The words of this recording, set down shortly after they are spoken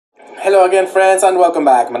Hello again, friends, and welcome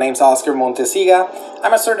back. My name is Oscar Montesiga.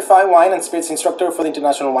 I'm a certified wine and spirits instructor for the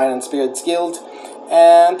International Wine and Spirits Guild,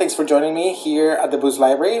 and thanks for joining me here at the Booze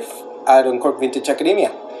Library at Uncorked Vintage Academia.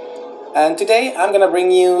 And today I'm going to bring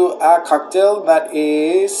you a cocktail that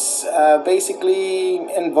is basically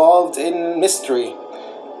involved in mystery.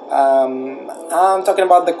 I'm talking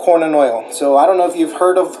about the corn and oil. So I don't know if you've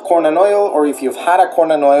heard of corn and oil or if you've had a corn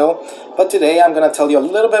and oil, but today I'm going to tell you a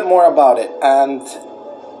little bit more about it. And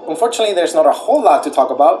unfortunately, there's not a whole lot to talk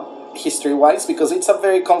about history-wise because it's a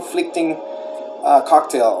very conflicting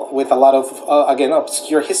cocktail with a lot of, again,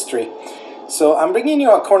 obscure history. So I'm bringing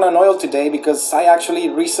you a corn and oil today because I actually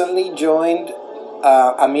recently joined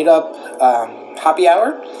a meetup happy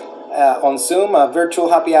hour on Zoom, a virtual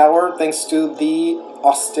happy hour, thanks to the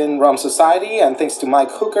Austin Rum Society and thanks to Mike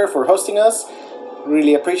Hooker for hosting us.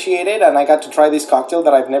 Really appreciate it, and I got to try this cocktail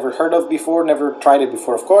that I've never heard of before, never tried it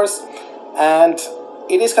before, of course, and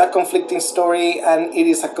it is a conflicting story and it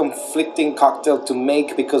is a conflicting cocktail to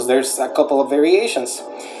make because there's a couple of variations.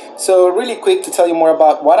 So really quick to tell you more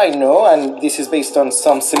about what I know, and this is based on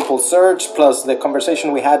some simple search plus the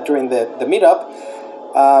conversation we had during the meetup.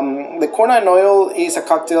 The corn and oil is a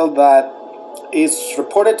cocktail that is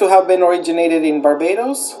reported to have been originated in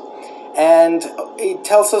Barbados, and it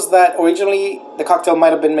tells us that originally the cocktail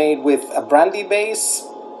might have been made with a brandy base,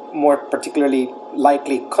 more particularly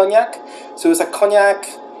likely cognac. So it's a cognac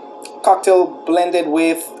cocktail blended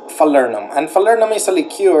with Falernum, and Falernum is a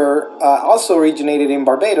liqueur also originated in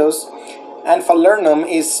Barbados, and Falernum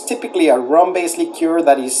is typically a rum-based liqueur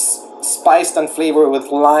that is spiced and flavored with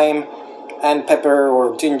lime and pepper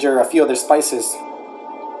or ginger, a few other spices.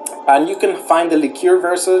 And you can find the liqueur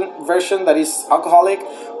version that is alcoholic,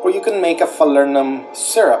 or you can make a Falernum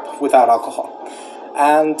syrup without alcohol.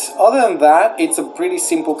 And other than that, it's a pretty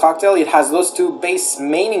simple cocktail. It has those two base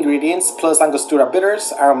main ingredients plus Angostura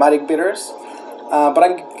bitters, aromatic bitters. But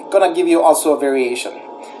I'm gonna give you also a variation.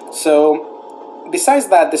 So besides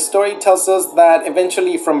that, the story tells us that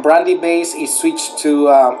eventually from brandy base it switched to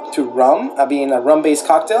rum, being a rum-based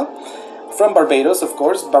cocktail from Barbados, of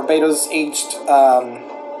course. Barbados aged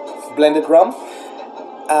blended rum.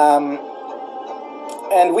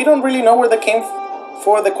 And we don't really know where the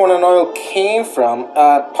corn and oil came from.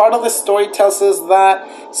 Part of the story tells us that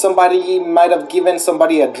somebody might have given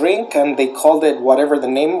somebody a drink and they called it whatever the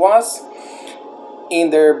name was in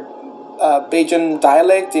their Bajan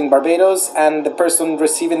dialect in Barbados, and the person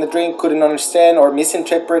receiving the drink couldn't understand or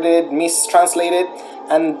misinterpreted, mistranslated,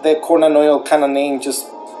 and the corn and oil kind of name just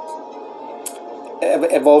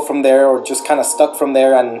evolved from there, or just kind of stuck from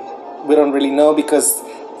there, and we don't really know because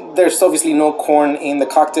there's obviously no corn in the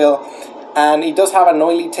cocktail. And it does have an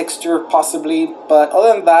oily texture, possibly. But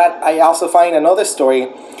other than that, I also find another story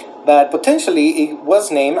that potentially it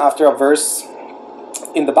was named after a verse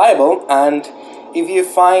in the Bible. And if you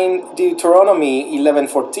find Deuteronomy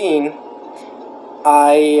 11:14,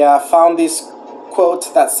 I found this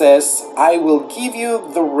quote that says, "I will give you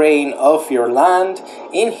the rain of your land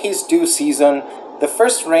in his due season, the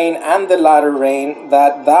first rain and the latter rain,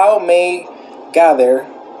 that thou may gather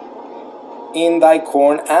in thy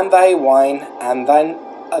corn and thy wine and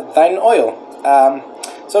thine oil."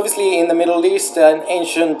 So obviously in the Middle East, an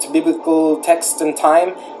ancient biblical text and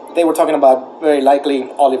time, they were talking about very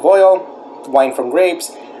likely olive oil, wine from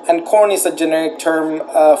grapes, and corn is a generic term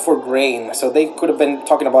for grain. So they could have been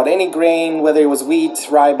talking about any grain, whether it was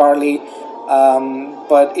wheat, rye, barley,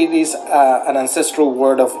 but it is an ancestral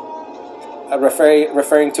word of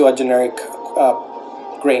referring to a generic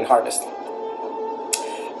grain harvest.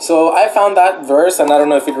 So I found that verse, and I don't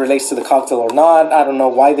know if it relates to the cocktail or not. I don't know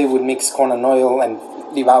why they would mix corn and oil and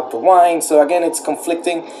leave out the wine. So again, it's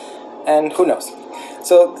conflicting, and who knows.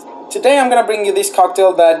 So today I'm going to bring you this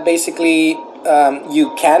cocktail that basically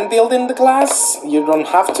you can build in the glass. You don't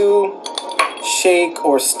have to shake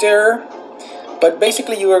or stir. But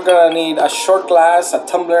basically you are going to need a short glass, a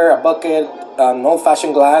tumbler, a bucket, an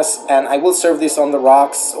old-fashioned glass, and I will serve this on the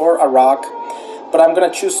rocks or a rock. But I'm going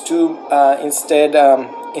to choose to, instead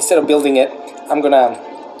of building it, I'm going to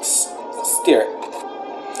steer it.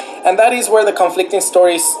 And that is where the conflicting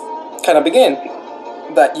stories kind of begin.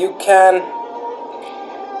 That you can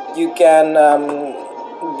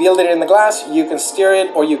build it in the glass, you can steer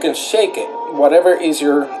it, or you can shake it. Whatever is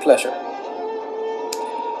your pleasure.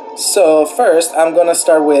 So first, I'm going to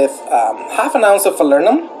start with half an ounce of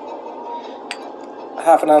Falernum.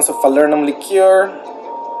 Half an ounce of Falernum liqueur.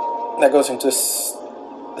 That goes into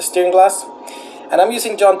the steering glass, and I'm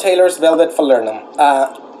using John Taylor's Velvet Falernum.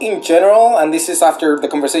 In general, and this is after the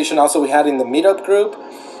conversation also we had in the meetup group,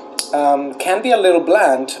 can be a little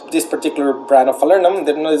bland, this particular brand of Falernum.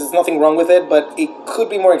 There's nothing wrong with it, but it could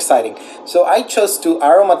be more exciting. So I chose to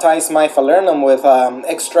aromatize my Falernum with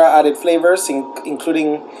extra added flavors,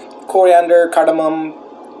 including coriander, cardamom,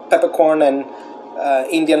 peppercorn, and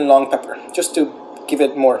Indian long pepper, just to give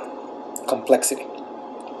it more complexity.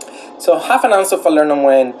 So half an ounce of Falernum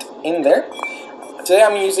went in there. Today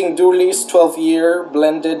I'm using Durley's 12-year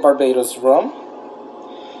blended Barbados rum.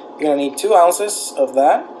 You're gonna need 2 ounces of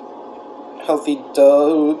that. Healthy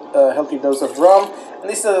dose of rum, and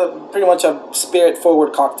this is pretty much a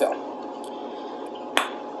spirit-forward cocktail.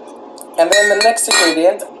 And then the next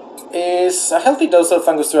ingredient is a healthy dose of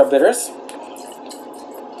Angostura bitters.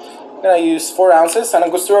 I'm gonna use 4 ounces, and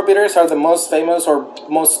Angostura bitters are the most famous or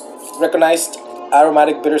most recognized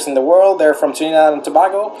aromatic bitters in the world. They're from Trinidad and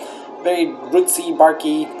Tobago, very rootsy,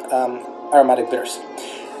 barky aromatic bitters.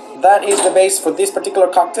 That is the base for this particular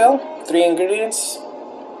cocktail. 3 ingredients: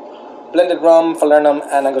 blended rum, Falernum,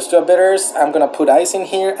 and Angostura bitters. I'm gonna put ice in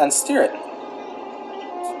here and stir it.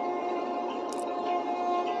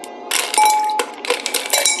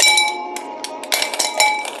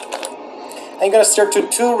 I'm gonna stir to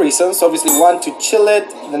 2 reasons. Obviously, one to chill it,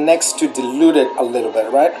 the next to dilute it a little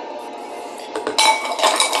bit, right?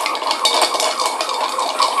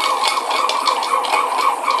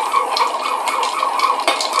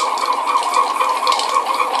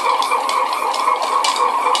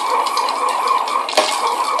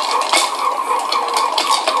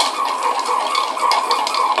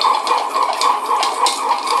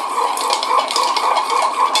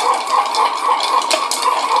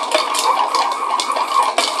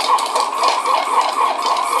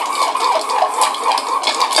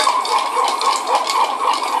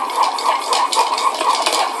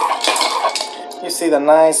 See the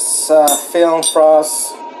nice film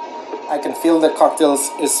frost. I can feel the cocktail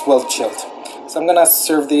is well chilled. So I'm gonna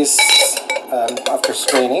serve this after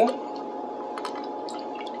straining.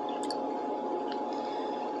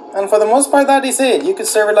 And for the most part, that is it. You could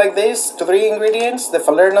serve it like this: 3 ingredients, the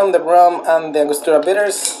Falernum, the rum, and the Angostura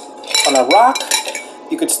bitters on a rock.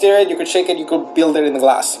 You could stir it, you could shake it, you could build it in the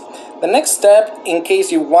glass. The next step, in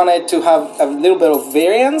case you wanted to have a little bit of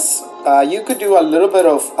variance, you could do a little bit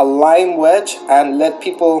of a lime wedge and let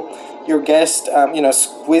people, your guest,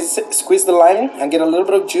 squeeze the lime and get a little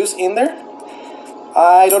bit of juice in there.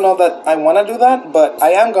 I don't know that I want to do that, but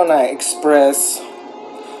I am gonna express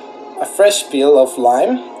a fresh peel of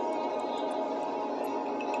lime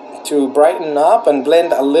to brighten up and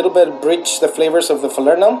blend a little bit, bridge the flavors of the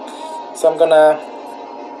Falernum. So I'm gonna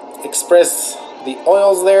express the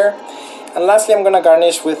oils there, and lastly I'm gonna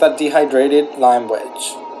garnish with a dehydrated lime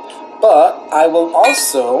wedge. But I will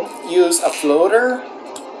also use a floater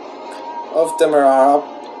of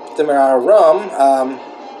Demerara rum,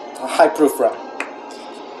 a high-proof rum.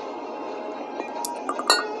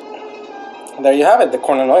 And there you have it, the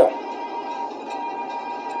corn and oil.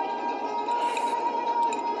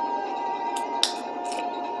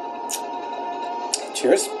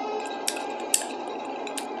 Cheers.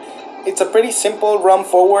 It's a pretty simple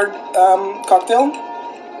rum-forward cocktail.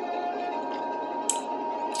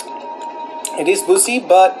 It is boozy,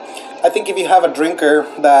 but I think if you have a drinker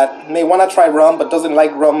that may want to try rum but doesn't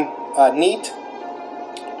like rum neat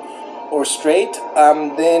or straight,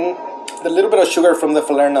 then the little bit of sugar from the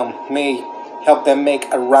Falernum may help them make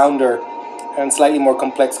a rounder and slightly more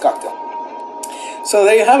complex cocktail. So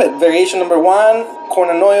there you have it. Variation number 1, corn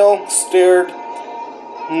and oil, stirred.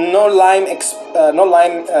 No lime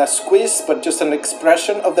squeeze, but just an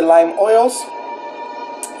expression of the lime oils.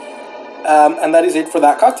 And that is it for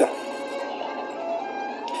that cocktail.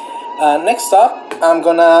 Next up, I'm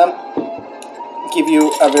gonna give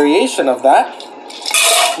you a variation of that,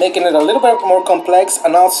 making it a little bit more complex,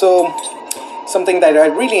 and also something that I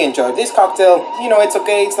really enjoy. This cocktail, it's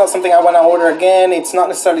okay. It's not something I want to order again. It's not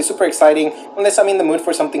necessarily super exciting unless I'm in the mood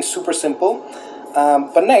for something super simple.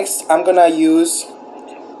 But next, I'm gonna use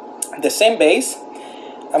the same base.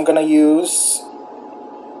 I'm gonna use,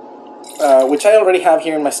 which I already have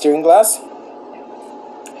here in my stirring glass.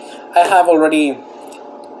 I have already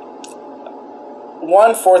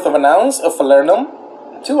 1/4 of an ounce of Falernum,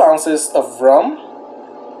 2 ounces of rum.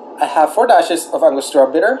 I have 4 dashes of Angostura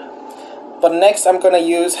bitter. But next I'm gonna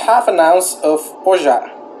use 1/2 ounce of orgeat,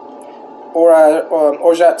 or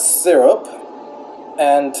orgeat syrup,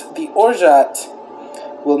 and the orgeat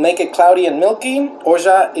will make it cloudy and milky.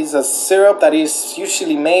 Orgeat is a syrup that is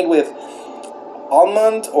usually made with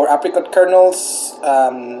almond or apricot kernels,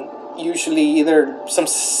 usually either some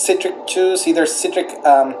citric juice, either citric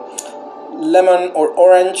lemon or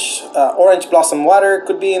orange blossom water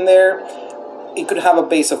could be in there. It could have a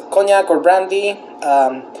base of cognac or brandy.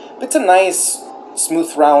 It's a nice,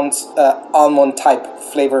 smooth, round almond type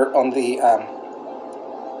flavor on the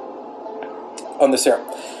syrup.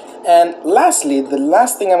 And lastly, the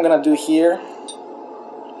last thing I'm gonna do here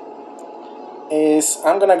is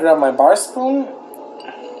I'm gonna grab my bar spoon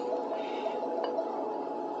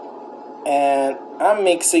and I'm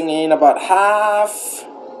mixing in about half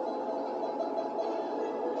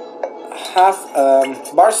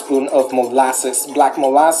bar spoon of molasses, black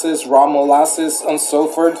molasses, raw molasses,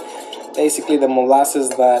 unsulfured, basically the molasses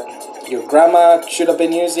that your grandma should have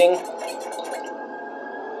been using.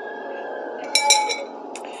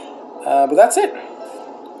 But that's it.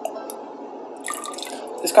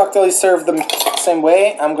 This cocktail is served the same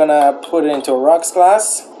way. I'm gonna put it into a rocks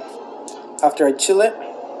glass after I chill it.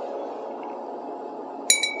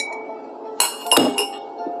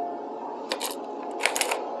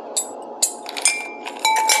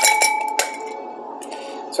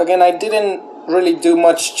 So again, I didn't really do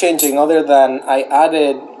much changing other than I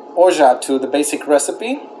added orgeat to the basic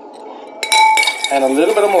recipe and a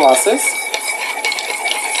little bit of molasses.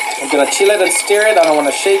 I'm gonna chill it and stir it. I don't want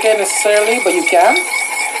to shake it necessarily, but you can.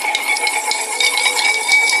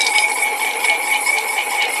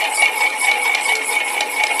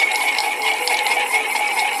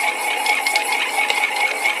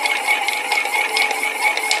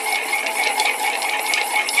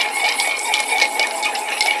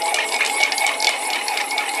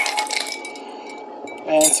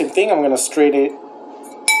 And same thing, I'm gonna strain it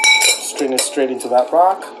straight into that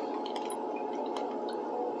rock.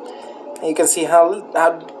 And you can see how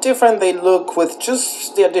different they look with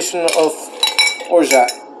just the addition of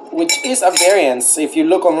orgeat, which is a variance. If you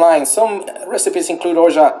look online, some recipes include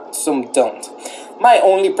orgeat, some don't. My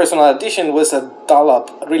only personal addition was a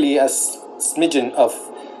dollop, really a smidgen of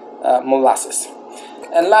molasses.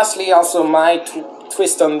 And lastly, also my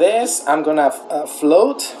twist on this, I'm gonna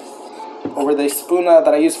float over the spoon that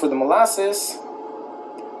I use for the molasses.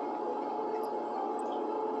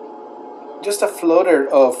 Just a floater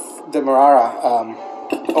of Demerara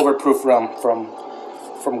overproof rum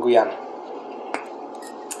from Guyana.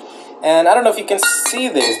 And I don't know if you can see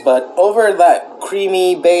this, but over that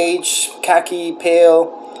creamy beige, khaki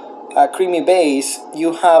pale, creamy base,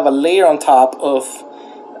 you have a layer on top of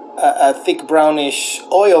a thick brownish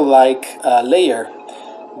oil-like layer.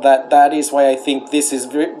 That is why I think this is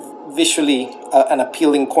visually an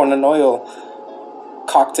appealing corn and oil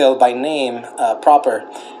cocktail by name proper.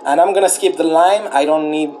 And I'm gonna skip the lime. I don't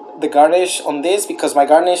need the garnish on this because my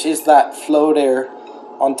garnish is that floater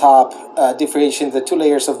on top, differentiating the two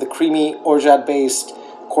layers of the creamy orgeat based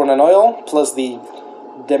corn and oil plus the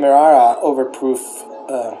Demerara overproof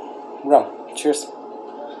rum. Cheers.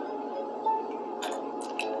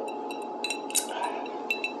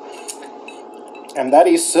 And that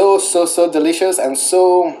is so delicious and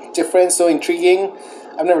so different, so intriguing.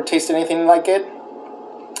 I've never tasted anything like it.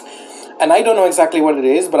 And I don't know exactly what it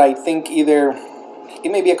is, but I think either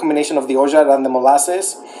it may be a combination of the orgeat and the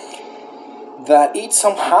molasses, that it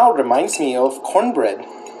somehow reminds me of cornbread.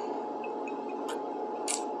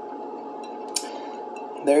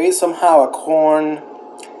 There is somehow a corn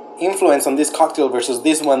influence on this cocktail versus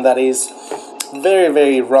this one that is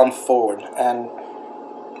very rum forward. And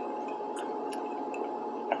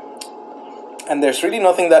there's really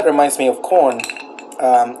nothing that reminds me of corn.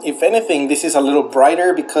 If anything, this is a little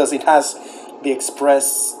brighter because it has the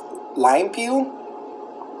express lime peel.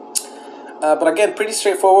 But again, pretty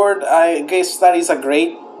straightforward. I guess that is a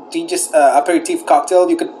great aperitif cocktail.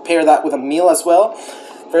 You could pair that with a meal as well.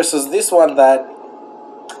 Versus this one that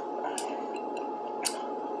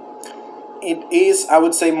it is, I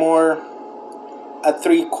would say, more a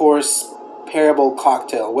 3-course pairable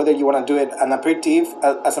cocktail. Whether you want to do it an aperitif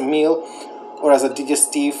as a meal or as a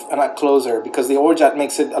digestif and a closer, because the orgeat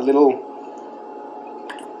makes it a little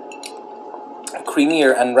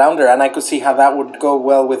creamier and rounder, and I could see how that would go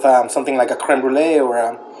well with something like a creme brulee or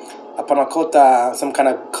a panna cotta, some kind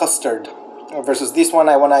of custard. Versus this one,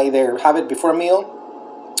 I want to either have it before a meal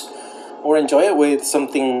or enjoy it with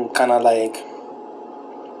something kind of like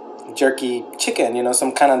jerky chicken, you know,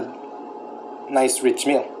 some kind of nice rich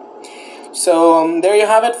meal. So there you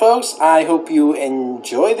have it, folks. I hope you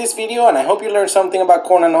enjoyed this video, and I hope you learned something about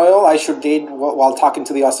corn and oil. I sure did while talking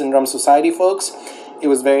to the Austin Rum Society folks. It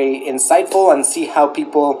was very insightful, and see how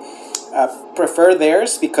people prefer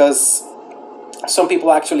theirs, because some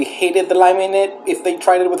people actually hated the lime in it if they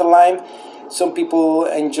tried it with a lime. Some people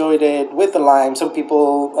enjoyed it with the lime. Some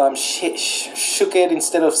people shook it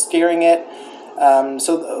instead of stirring it.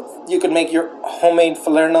 So you could make your homemade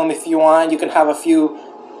Falernum if you want. You can have a few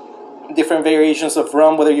different variations of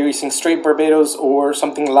rum, whether you're using straight Barbados or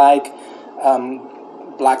something like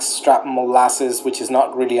blackstrap molasses, which is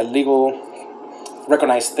not really a legal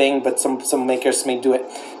recognized thing, but some makers may do it.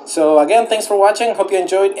 So again, thanks for watching. Hope you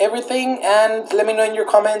enjoyed everything, and let me know in your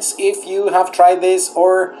comments if you have tried this,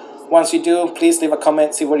 or once you do, please leave a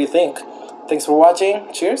comment, see what you think. Thanks for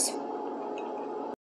watching. Cheers.